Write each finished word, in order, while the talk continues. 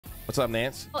What's up,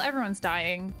 Nance? Well, everyone's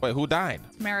dying. Wait, who died?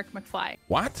 It's Merrick Mcfly.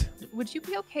 What? Would you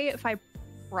be okay if I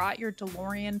brought your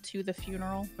DeLorean to the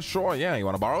funeral? Sure, yeah. You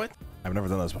want to borrow it? I've never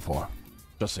done this before.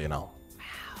 Just so you know.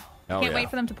 Wow. Can't wait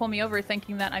for them to pull me over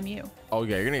thinking that I'm you. Oh,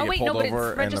 yeah. You're going to get pulled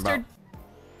over it's registered. in about...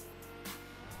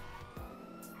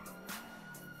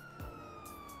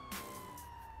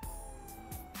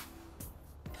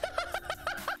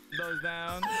 Those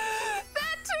down.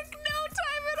 That took no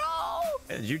time at all.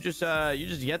 Did you just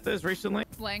get this recently?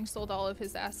 Lang sold all of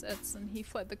his assets and he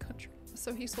fled the country.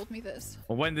 So he sold me this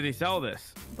Well, when did he sell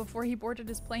this? before he boarded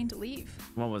his plane to leave.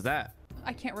 When was that?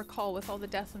 I can't recall with all the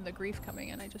death and the grief coming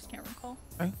in. I just can't recall.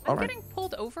 Okay, I'm getting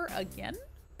pulled over again?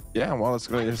 Yeah, well, it's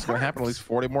going to happen at least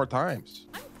 40 more times.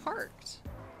 I'm parked.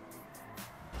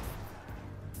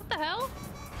 What the hell?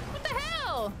 What the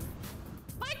hell?